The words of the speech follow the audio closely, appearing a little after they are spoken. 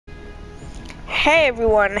Hey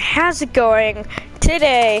everyone, how's it going?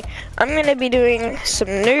 Today I'm gonna be doing some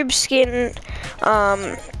noob skin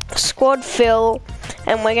squad fill,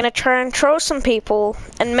 and we're gonna try and troll some people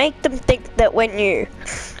and make them think that we're new.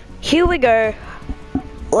 Here we go.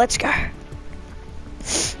 Let's go. I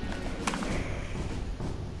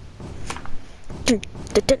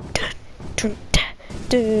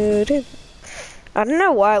don't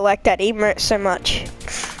know why I like that emote so much.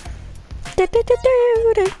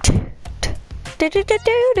 I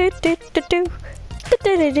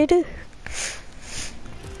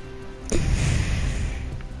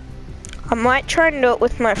might try and do it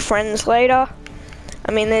with my friends later.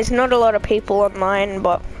 I mean, there's not a lot of people online,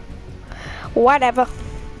 but whatever.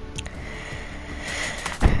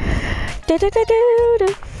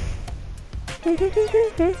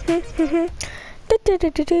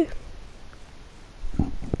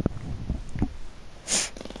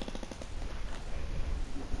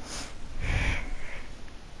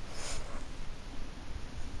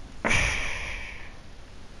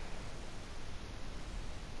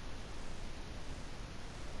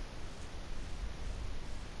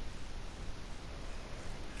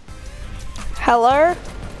 Hello?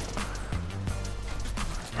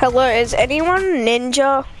 Hello, is anyone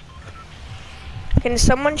ninja? Can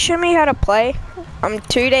someone show me how to play? I'm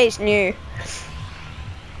 2 days new.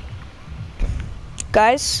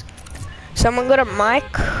 Guys, someone got a mic?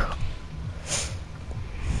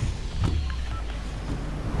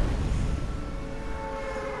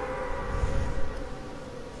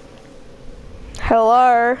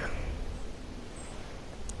 Hello?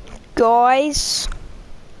 Guys?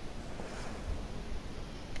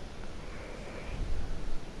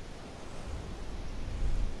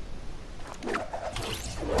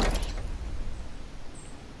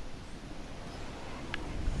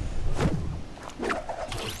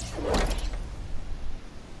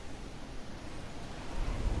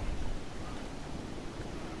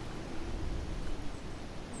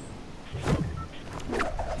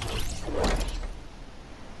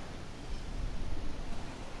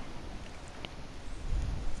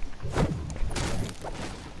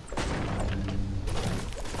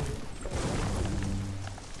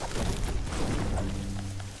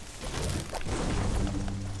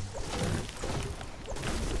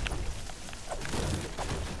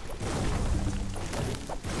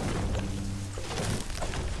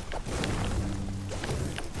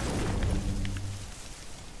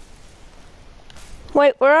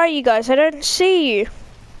 Wait, where are you guys? I don't see you.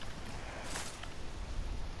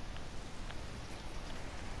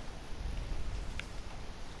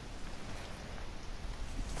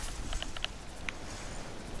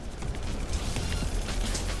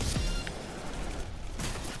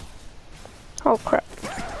 Oh crap.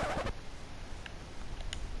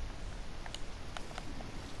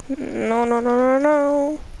 No, no, no, no,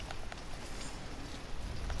 no.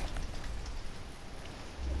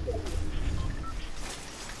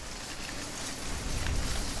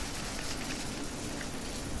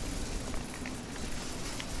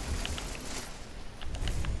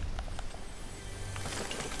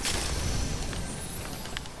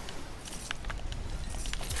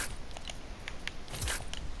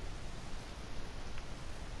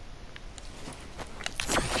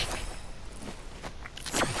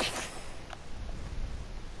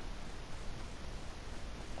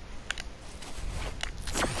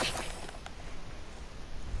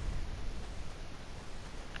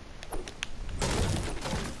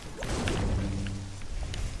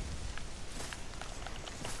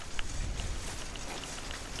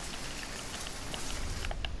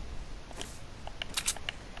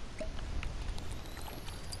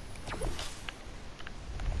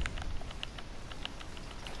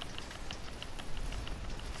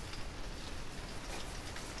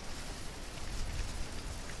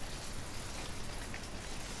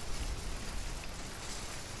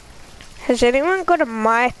 Has anyone got a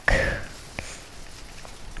mic?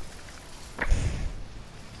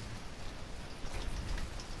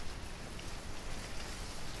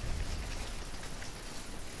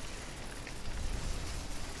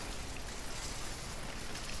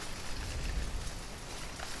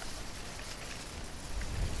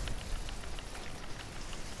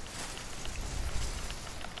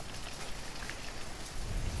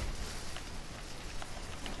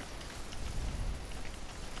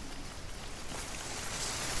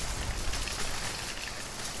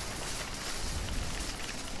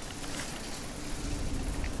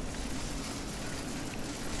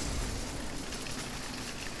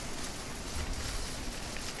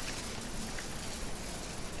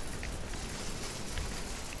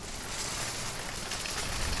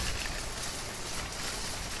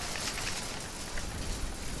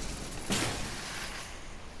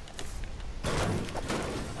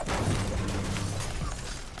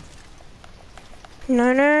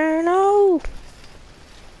 No, no, no.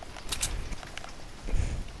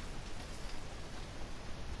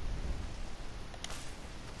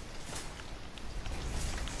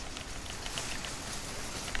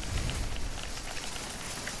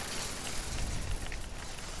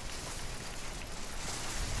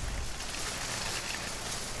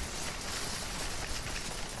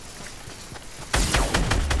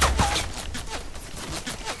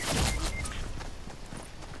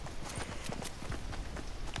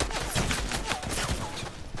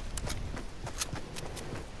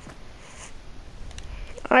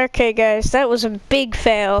 Okay guys, that was a big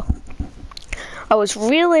fail. I was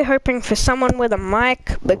really hoping for someone with a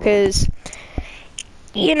mic because,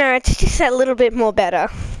 you know, it's just that little bit more better.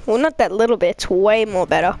 Well, not that little bit, it's way more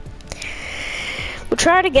better. We'll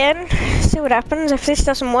try it again, see what happens. If this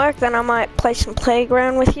doesn't work, then I might play some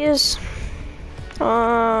playground with yous.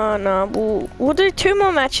 Oh no, we'll do 2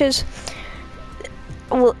 more matches.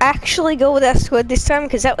 We'll actually go with our squad this time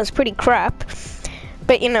because that was pretty crap.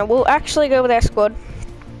 But you know, we'll actually go with our squad.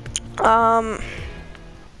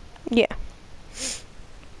 Yeah.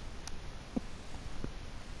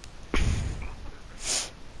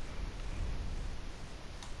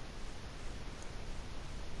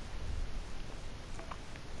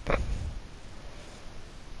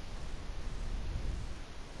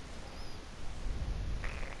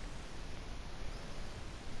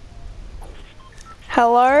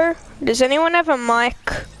 Hello? Does anyone have a mic?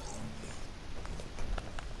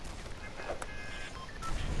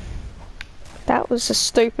 That was a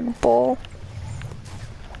stupid ball.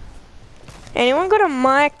 Anyone got a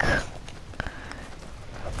mic?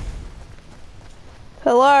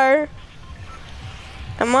 Hello?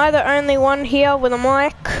 Am I the only one here with a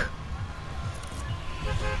mic?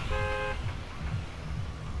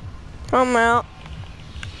 I'm out.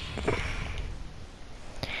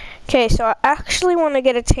 Okay, so I actually want to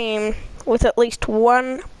get a team with at least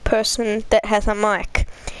one person that has a mic.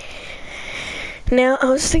 Now, I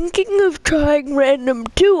was thinking of trying random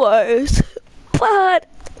duos, but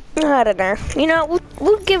I don't know. You know,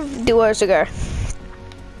 we'll give duos a go.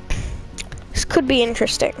 This could be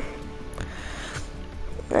interesting.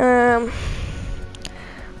 By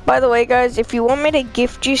the way, guys, if you want me to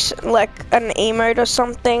gift you like an emote or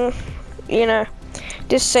something, you know,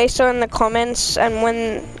 just say so in the comments, and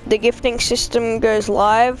when the gifting system goes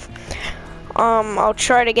live, I'll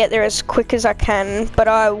try to get there as quick as I can, but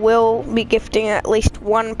I will be gifting at least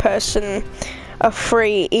one person a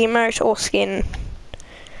free emote or skin.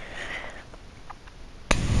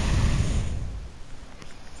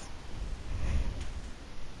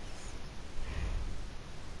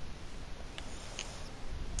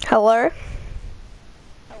 Hello?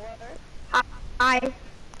 Hi.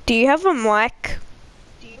 Do you have a mic?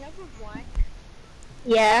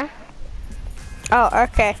 Yeah. Oh,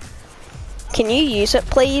 okay. Can you use it,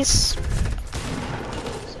 please?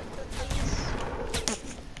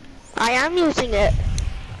 I am using it.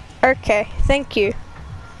 Okay, thank you.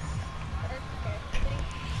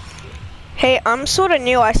 Hey, I'm sort of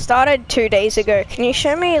new. I started 2 days ago. Can you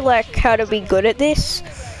show me, like, how to be good at this?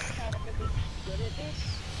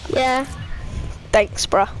 Yeah. Thanks,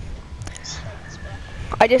 bruh.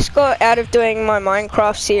 I just got out of doing my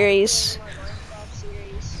Minecraft series.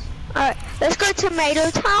 Alright, let's go to Tomato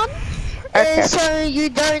Town. Okay. So you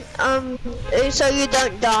don't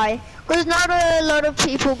die. Because not a lot of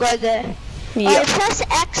people go there. Yeah. Press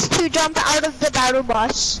X to jump out of the battle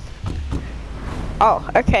bus. Oh,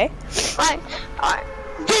 okay. Alright.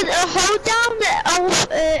 Just hold down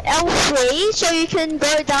the L3 so you can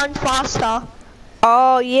go down faster.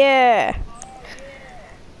 Oh, yeah.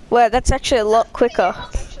 Well, that's actually a lot quicker.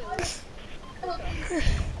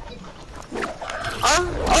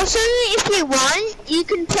 Also, if you want, you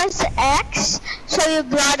can press X so your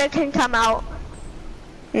bladder can come out.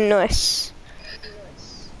 Nice.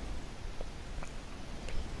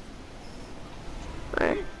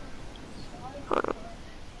 Alright.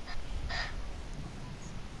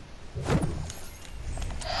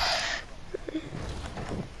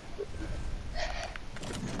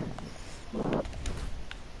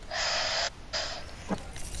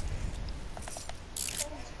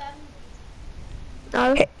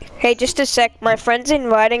 No. Hey, just a sec. My friend's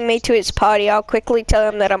inviting me to his party. I'll quickly tell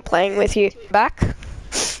him that I'm playing with you. Back?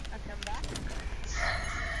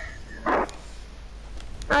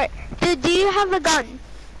 Alright. Do you have a gun?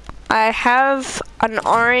 I have an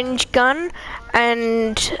orange gun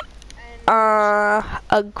and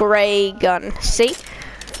a grey gun. See?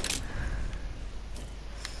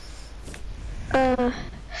 Dude,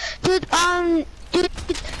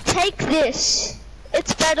 take this.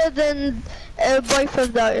 It's better than both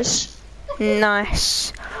of those.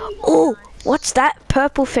 Nice. Oh, what's that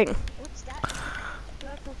purple thing?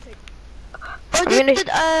 Oh,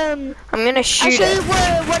 I'm gonna I'll shoot show you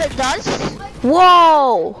it. what it does.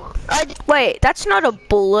 Whoa! Wait, that's not a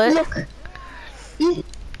bullet. Look.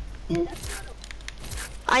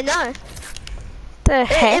 I know. The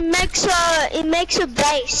heck? It makes a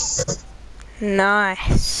base.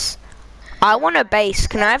 Nice. I want a base.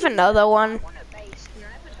 Can I have another one?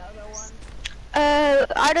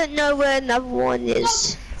 I don't know where another one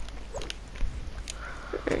is.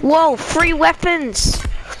 Whoa, free weapons!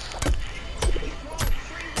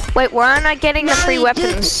 Wait, why aren't I getting the free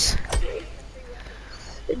weapons?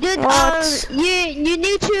 Dude, What? you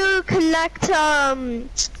need to collect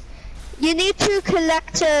like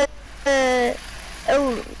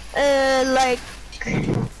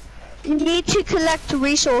you need to collect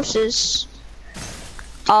resources.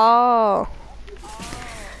 Oh.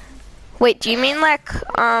 Wait, do you mean like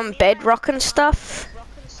bedrock and stuff?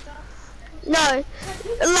 No,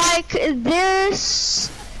 like this,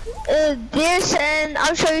 and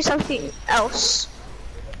I'll show you something else.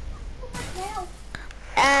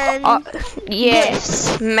 And yeah,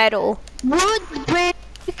 this. metal. Wood, brick,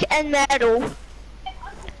 and metal.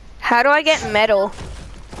 How do I get metal?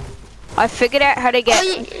 I figured out how to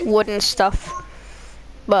get wooden stuff,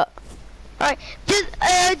 but Alright,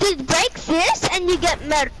 just break this and you get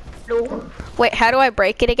metal. wait, how do I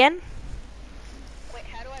break it again?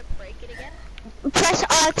 Press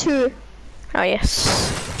R2. Oh yes.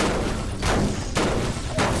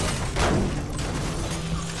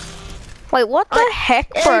 Wait, what the heck,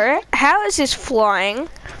 bro? How is this flying?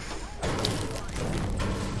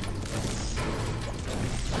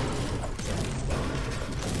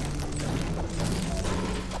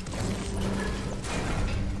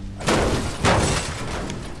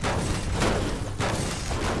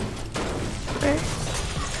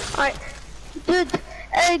 Alright, dude,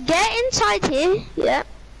 get inside here. Yeah.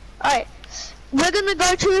 Alright, we're gonna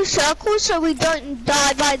go to a circle so we don't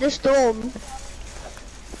die by the storm.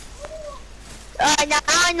 Now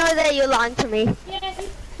I know that you're lying to me.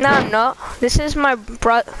 No, I'm not. This is my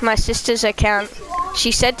sister's account.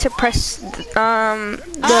 She said to press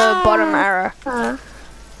the bottom arrow.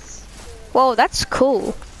 Whoa, that's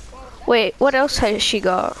cool. Wait, what else has she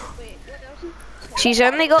got? She's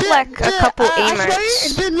only got like a couple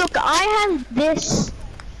emotes. Dude, look, I have this.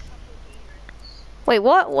 Wait,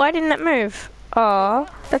 what? Why didn't it move? Oh,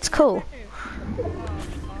 that's cool.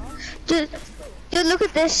 Dude, look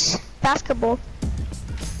at this basketball.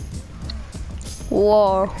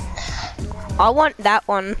 Whoa. I want that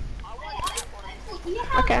one.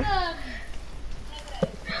 Okay.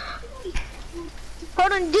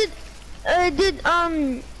 Hold on, dude.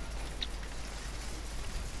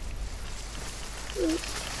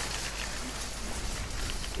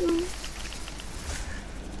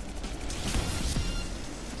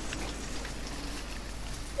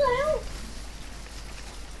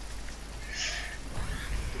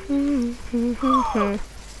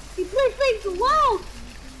 He plays things wild.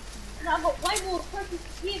 And I've got way more purpose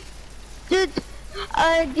to give. Dude,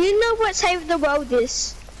 do you know what Save the World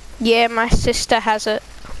is? Yeah, my sister has it.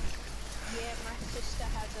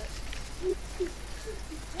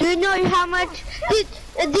 Do you know how much? Do you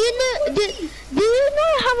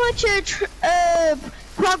know how much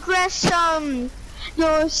progress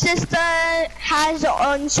your sister has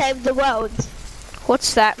on Save the World?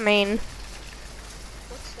 What's that mean?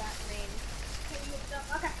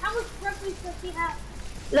 Okay, how much trophies does he have?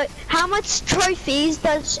 Look, how much trophies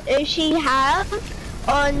does she have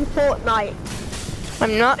on Fortnite?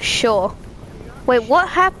 I'm not sure. Wait, what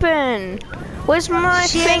happened? Where's my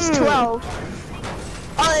She thing? has 12.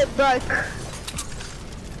 Oh, it broke.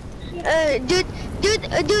 Dude,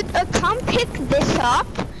 come pick this up.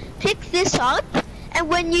 Pick this up, and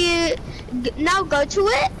when you now go to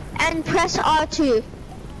it and press R2.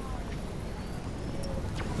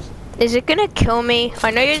 Is it gonna kill me?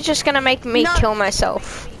 I know you're just gonna make me No. kill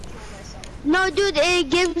myself. No, dude, it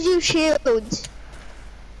gives you shields.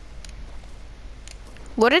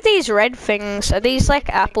 What are these red things? Are these like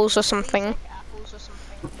apples or something?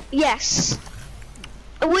 Yes.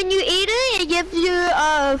 When you eat it, it gives you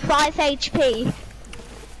 5 HP.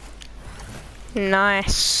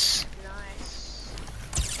 Nice.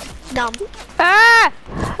 Dumb. Ah!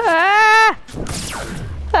 Ah!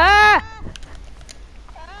 Ah!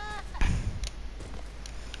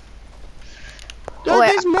 Yo, Wait.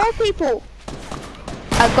 there's more people.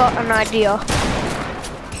 I got an idea.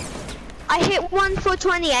 I hit one for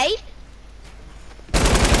 28.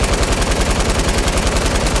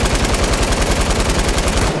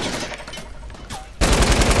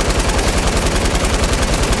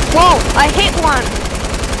 Whoa! I hit one.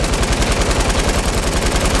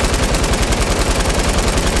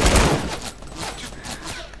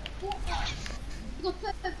 You got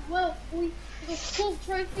that as well, boy. You got 12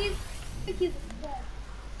 trophies. I think he's dead.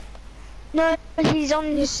 No, he's on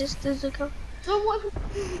his sister's account. So what?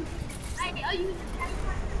 Hey, are you in the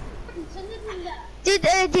camera? Send it in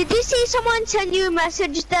there. Did you see someone send you a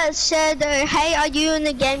message that said, hey, are you in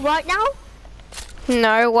the game right now?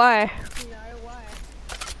 No, why?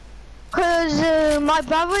 Cause my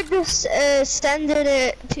brother just sent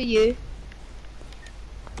it to you.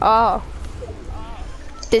 Oh.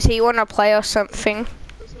 Does he want to play or something?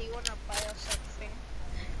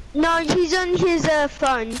 No, he's on his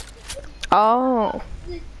phone. Oh.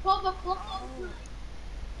 It's 12 o'clock.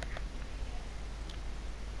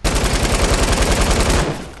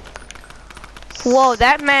 Whoa,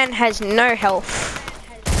 that man has no health.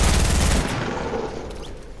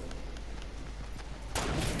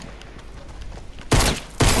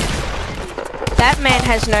 That man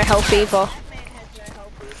has no health either.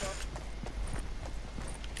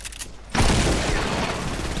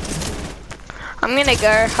 I'm gonna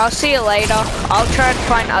go. I'll see you later. I'll try and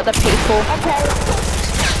find other people. Okay.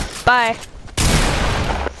 Bye.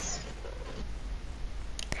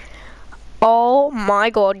 Oh my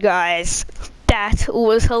god, guys. That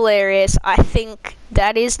was hilarious. I think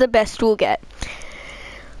that is the best we'll get.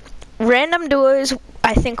 Random duos,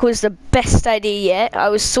 I think, was the best idea yet. I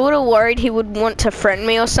was sort of worried he would want to friend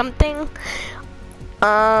me or something.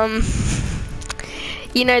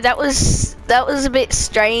 You know, that was a bit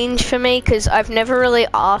strange for me because I've never really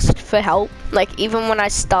asked for help. Like, even when I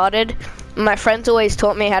started, my friends always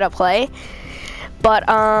taught me how to play. But,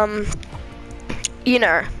 you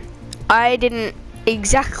know, I didn't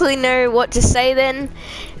exactly know what to say then.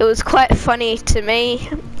 It was quite funny to me,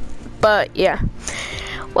 but yeah.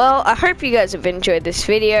 Well, I hope you guys have enjoyed this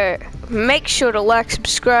video. Make sure to like,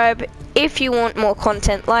 subscribe if you want more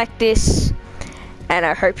content like this, and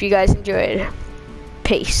I hope you guys enjoyed.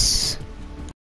 Peace.